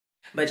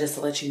But just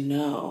to let you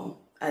know,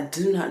 I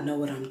do not know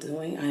what I'm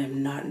doing. I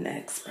am not an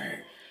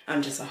expert.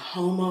 I'm just a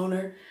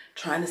homeowner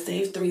trying to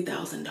save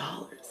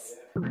 $3,000.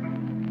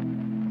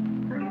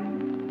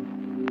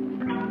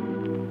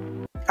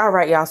 All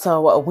right, y'all.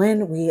 So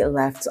when we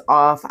left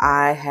off,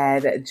 I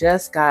had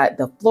just got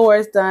the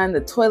floors done,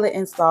 the toilet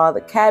installed,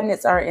 the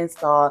cabinets are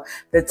installed,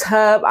 the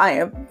tub I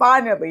am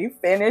finally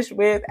finished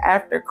with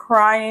after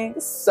crying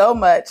so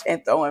much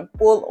and throwing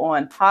full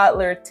on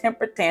toddler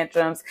temper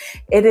tantrums.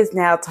 It is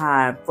now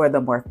time for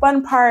the more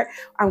fun part.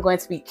 I'm going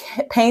to be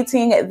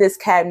painting this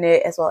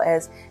cabinet as well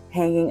as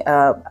hanging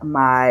up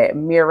my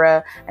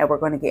mirror, and we're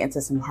going to get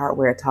into some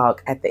hardware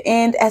talk at the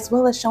end, as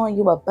well as showing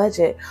you a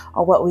budget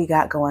on what we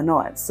got going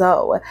on.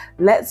 So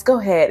let's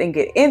go ahead and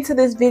get into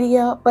this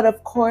video. But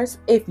of course,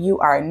 if you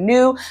are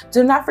new,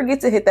 do not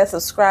forget to hit that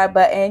subscribe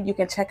button. You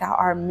can check out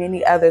our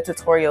many other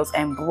tutorials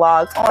and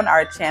blogs on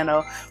our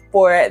channel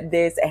for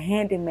this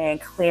Handyman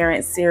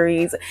Clarence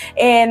series.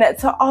 And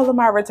to all of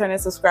my returning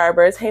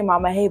subscribers, hey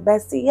mama, hey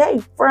bestie, hey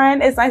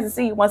friend, it's nice to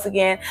see you once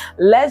again.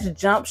 Let's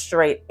jump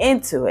straight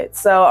into it.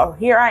 So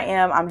here I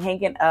am, I'm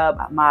hanging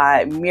up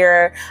my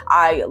mirror.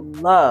 I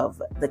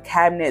love the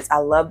cabinets. I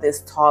love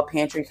this tall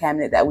pantry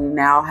cabinet that we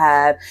now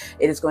have.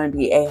 It is going to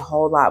be a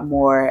whole lot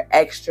more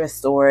extra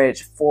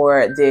storage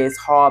for this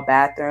hall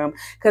bathroom,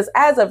 because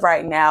as of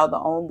right now, the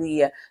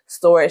only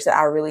storage that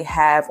I really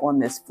have on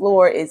this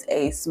floor is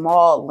a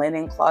small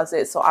linen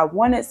closet. So I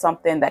wanted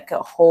something that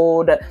could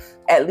hold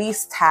at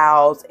least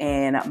towels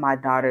and my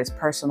daughter's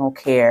personal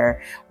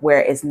care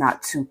where it's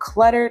not too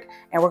cluttered.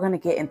 And we're going to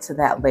get into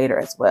that later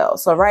as well.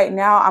 So right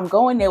now I'm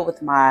going in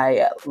with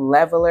my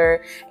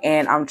leveler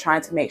and I'm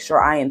trying to make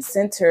sure I am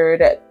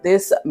centered.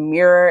 This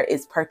mirror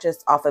is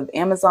purchased off of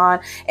Amazon,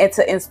 and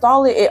to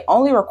install it, it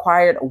only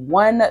required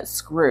one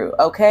screw.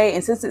 Okay.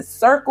 And since it's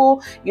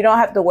circle, you don't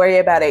have to worry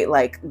about it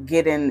like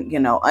getting, you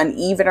know,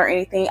 uneven or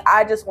anything.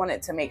 I just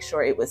wanted to make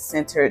sure it was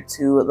centered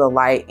to the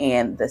light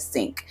and the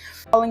sink.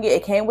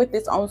 It came with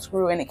its own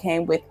screw and it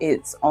came with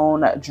its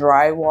own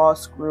drywall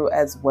screw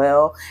as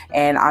well.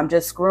 And I'm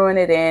just screwing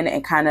it in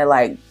and kind of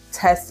like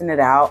testing it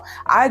out.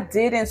 I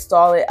did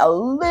install it a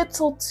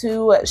little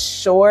too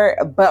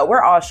short, but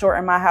we're all short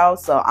in my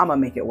house, so I'm gonna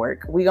make it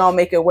work. We gonna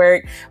make it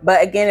work.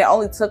 But again, it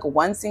only took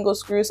one single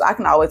screw, so I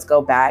can always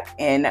go back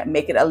and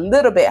make it a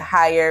little bit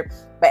higher.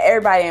 But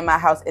everybody in my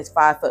house is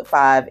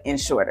 5'5" and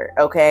shorter.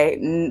 Okay,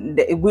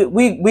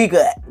 we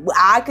good.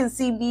 I can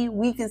see me,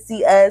 we can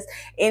see us.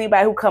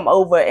 Anybody who come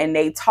over and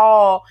they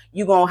tall,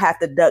 you gonna have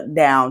to duck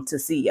down to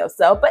see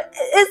yourself. But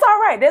it's all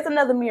right. There's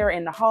another mirror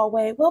in the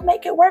hallway. We'll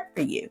make it work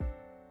for you.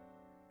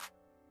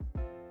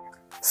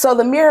 So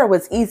the mirror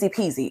was easy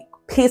peasy.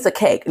 Piece of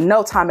cake,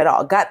 no time at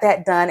all. Got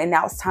that done, and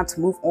now it's time to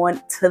move on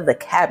to the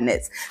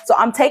cabinets. So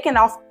I'm taking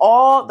off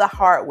all the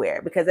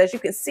hardware because, as you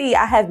can see,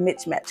 I have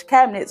mismatched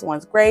cabinets.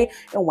 One's gray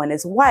and one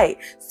is white.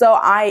 So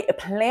I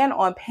plan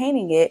on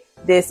painting it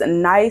this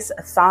nice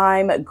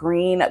thyme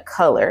green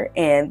color,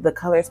 and the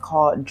color is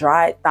called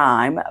Dried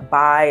Thyme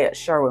by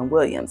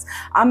Sherwin-Williams.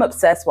 I'm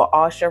obsessed with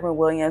all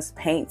Sherwin-Williams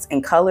paints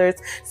and colors,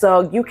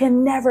 so you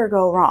can never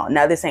go wrong.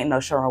 Now, this ain't no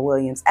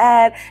Sherwin-Williams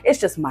ad, it's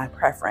just my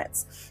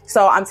preference.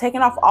 So I'm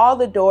taking off all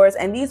the doors,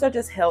 and these are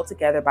just held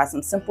together by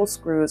some simple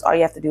screws. All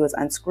you have to do is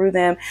unscrew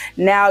them.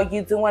 Now,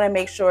 you do want to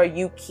make sure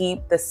you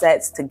keep the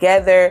sets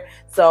together.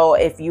 So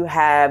if you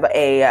have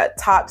a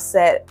top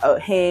set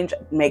hinge,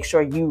 make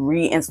sure you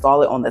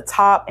reinstall it on the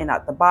top and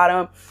not the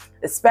bottom.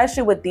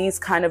 Especially with these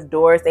kind of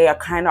doors, they are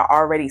kind of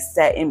already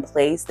set in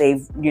place.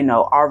 They've, you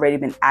know, already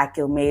been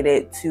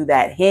acclimated to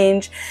that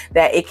hinge,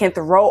 that it can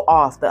throw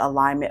off the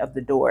alignment of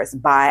the doors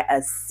by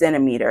a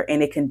centimeter,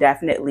 and it can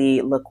definitely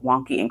look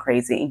wonky and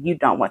crazy, and you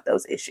don't want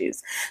those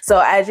issues.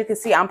 So as you can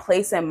see, I'm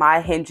placing my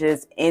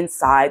hinges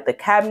inside the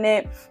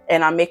cabinet,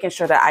 and I'm making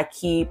sure that I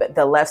keep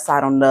the left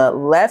side on the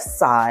left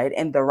side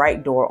and the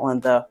right door on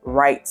the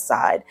right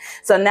side.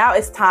 So now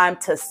it's time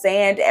to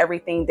sand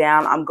everything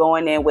down. I'm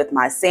going in with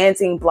my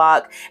sanding block.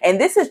 And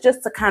this is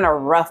just to kind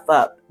of rough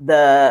up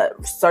the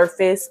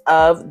surface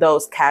of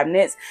those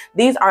cabinets.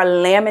 These are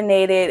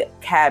laminated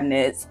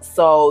cabinets,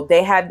 so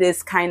they have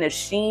this kind of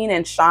sheen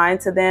and shine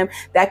to them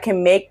that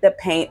can make the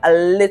paint a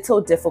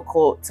little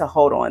difficult to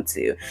hold on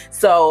to.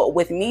 So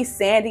with me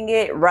sanding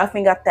it,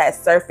 roughing up that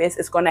surface,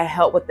 it's going to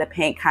help with the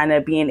paint kind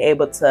of being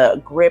able to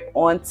grip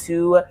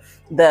onto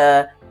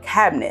the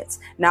cabinets.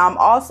 Now I'm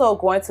also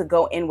going to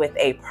go in with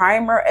a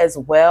primer as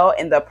well,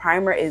 and the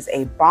primer is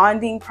a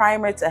bonding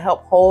primer to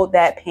help hold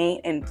that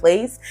paint in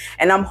place,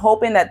 and I'm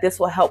hoping that this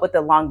will help with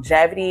the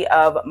longevity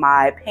of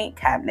my paint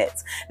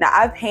cabinets. Now,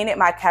 I've painted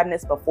my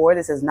cabinets before.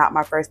 This is not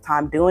my first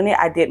time doing it.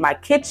 I did my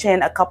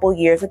kitchen a couple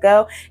years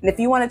ago, and if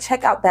you want to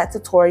check out that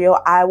tutorial,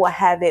 I will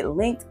have it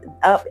linked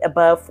up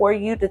above for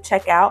you to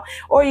check out,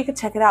 or you can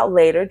check it out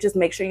later. Just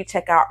make sure you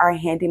check out our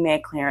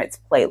Handyman Clarence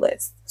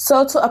playlist.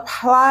 So to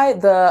apply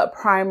the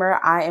primer,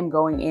 I am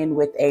going in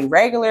with a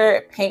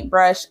regular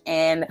paintbrush,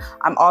 and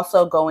I'm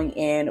also going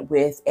in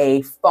with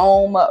a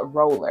foam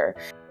roller.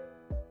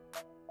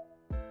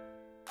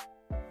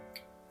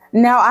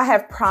 Now I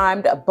have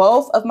primed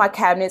both of my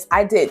cabinets.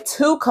 I did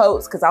 2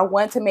 coats because I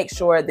wanted to make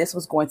sure this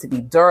was going to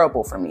be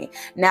durable for me.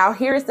 Now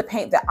here's the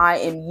paint that I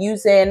am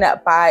using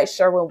by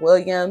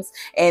Sherwin-Williams,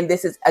 and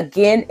this is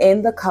again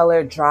in the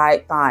color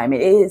Dried Thyme.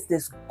 It is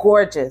this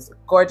gorgeous,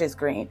 gorgeous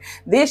green.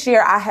 This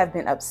year I have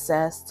been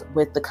obsessed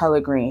with the color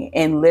green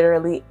in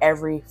literally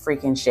every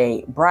freaking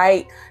shade.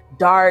 Bright,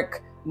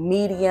 dark,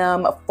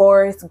 medium,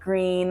 forest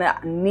green,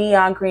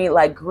 neon green.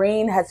 Like,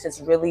 green has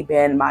just really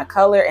been my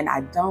color, and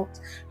I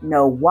don't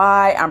know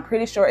why. I'm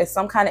pretty sure it's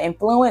some kind of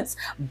influence,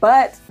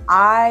 but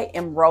I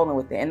am rolling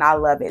with it and I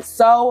love it.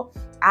 So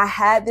I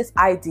had this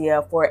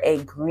idea for a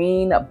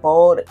green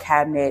bold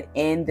cabinet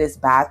in this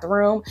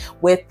bathroom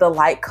with the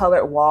light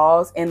colored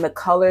walls, and the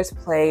colors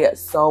play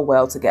so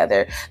well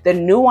together. The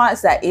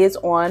nuance that is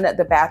on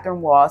the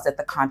bathroom walls that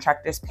the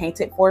contractors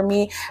painted for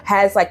me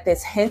has like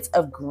this hint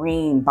of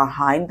green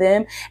behind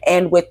them,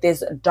 and with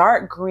this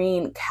dark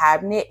green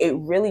cabinet, it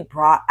really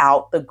brought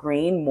out the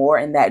green more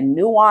in that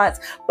nuance,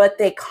 but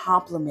they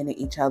complemented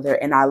each other,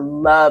 and I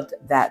loved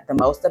that the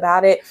most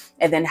about it.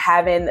 And then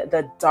having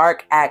the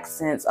dark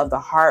accents of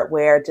the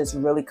hardware just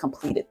really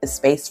completed the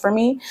space for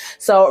me.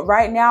 So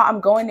right now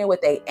I'm going in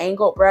with a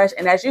angled brush,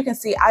 and as you can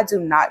see, I do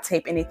not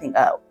tape anything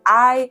up.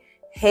 I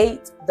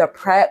hate the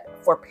prep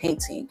for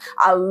painting.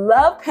 I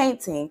love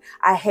painting.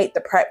 I hate the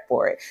prep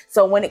for it.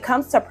 So when it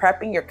comes to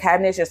prepping your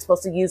cabinets, you're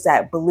supposed to use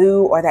that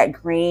blue or that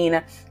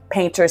green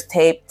painter's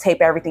tape, tape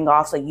everything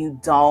off so you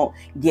don't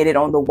get it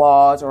on the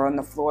walls or on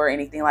the floor or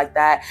anything like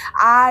that.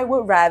 I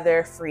would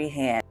rather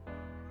freehand.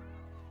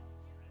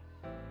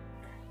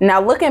 Now,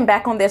 looking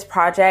back on this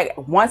project,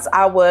 once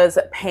I was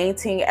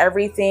painting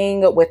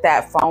everything with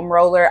that foam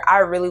roller, I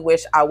really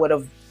wish I would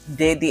have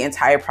did the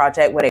entire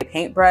project with a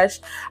paintbrush.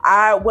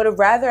 I would have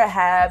rather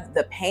have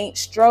the paint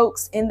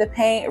strokes in the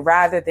paint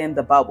rather than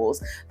the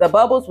bubbles. The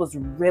bubbles was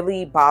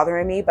really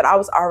bothering me, but I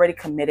was already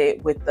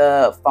committed with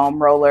the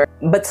foam roller.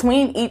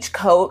 Between each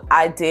coat,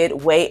 I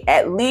did wait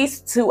at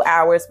least 2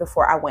 hours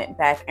before I went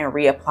back and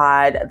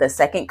reapplied the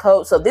second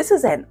coat. So this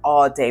is an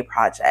all-day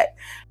project.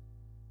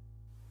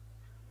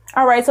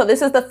 All right, so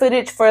this is the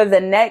footage for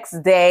the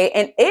next day,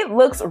 and it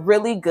looks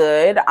really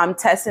good. I'm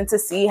testing to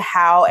see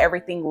how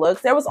everything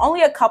looks. There was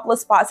only a couple of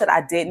spots that I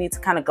did need to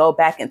kind of go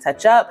back and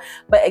touch up,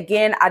 but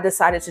again, I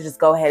decided to just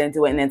go ahead and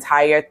do an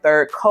entire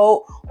third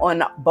coat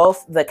on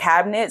both the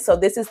cabinets. So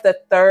this is the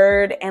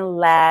third and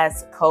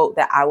last coat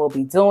that I will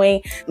be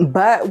doing,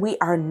 but we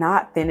are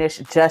not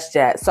finished just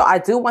yet. So I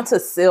do want to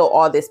seal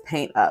all this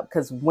paint up,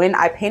 because when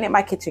I painted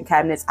my kitchen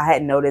cabinets, I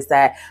had noticed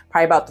that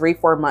probably about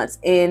 3-4 months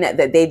in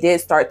that they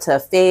did start to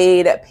fade,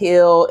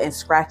 peel, and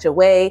scratch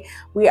away.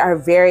 We are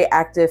a very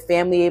active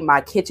family. My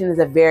kitchen is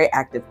a very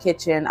active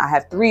kitchen. I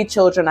have 3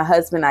 children, a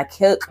husband. I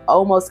cook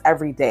almost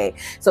every day.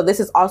 So this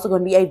is also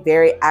going to be a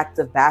very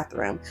active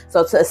bathroom.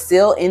 So to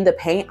seal in the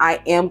paint, I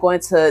am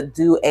going to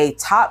do a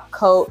top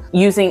coat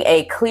using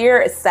a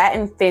clear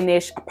satin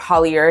finish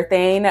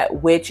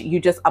polyurethane, which you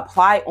just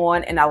apply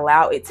on and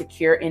allow it to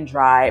cure and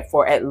dry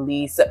for at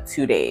least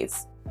 2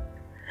 days.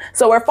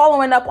 So we're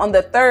following up on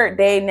the third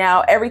day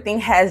now.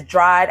 Everything has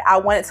dried. I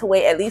wanted to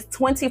wait at least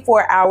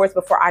 24 hours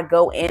before I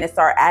go in and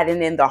start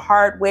adding in the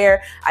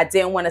hardware. I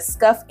didn't want to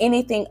scuff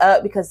anything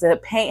up because the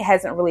paint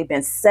hasn't really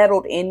been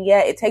settled in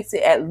yet. It takes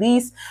it at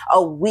least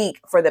a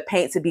week for the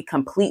paint to be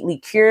completely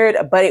cured,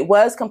 but it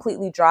was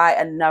completely dry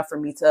enough for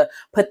me to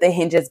put the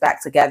hinges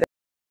back together.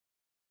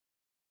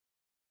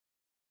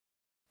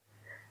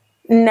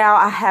 Now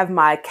I have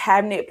my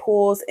cabinet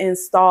pulls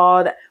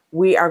installed.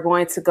 We are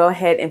going to go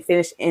ahead and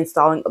finish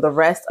installing the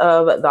rest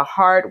of the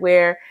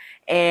hardware.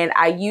 And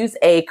I use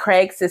a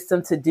Craig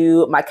system to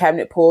do my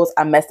cabinet pulls.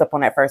 I messed up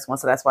on that first one,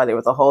 so that's why there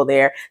was a hole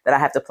there that I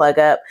have to plug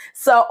up.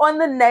 So on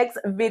the next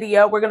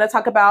video, we're going to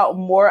talk about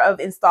more of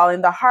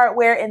installing the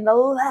hardware and the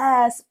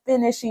last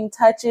finishing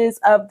touches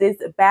of this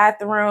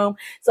bathroom.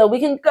 So we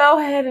can go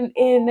ahead and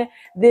end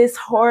this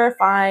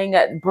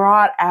horrifying,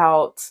 brought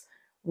out,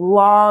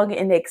 long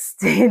and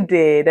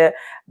extended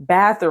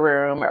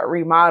bathroom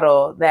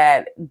remodel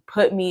that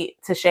put me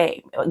to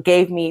shame. It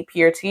gave me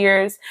pure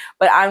tears,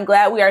 but I'm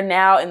glad we are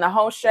now in the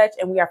home stretch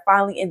and we are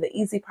finally in the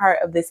easy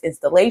part of this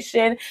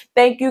installation.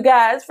 Thank you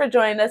guys for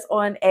joining us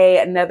on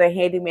another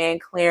Handyman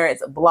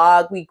Clarence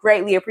blog. We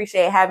greatly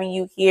appreciate having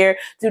you here.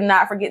 Do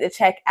not forget to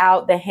check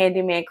out the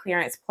Handyman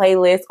Clarence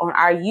playlist on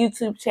our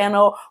YouTube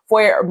channel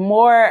for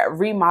more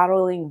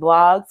remodeling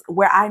blogs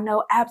where I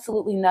know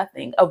absolutely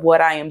nothing of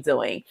what I am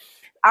doing.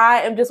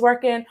 I am just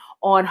working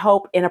on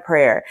hope and a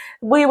prayer.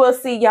 We will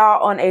see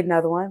y'all on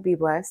another one. Be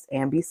blessed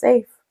and be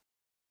safe.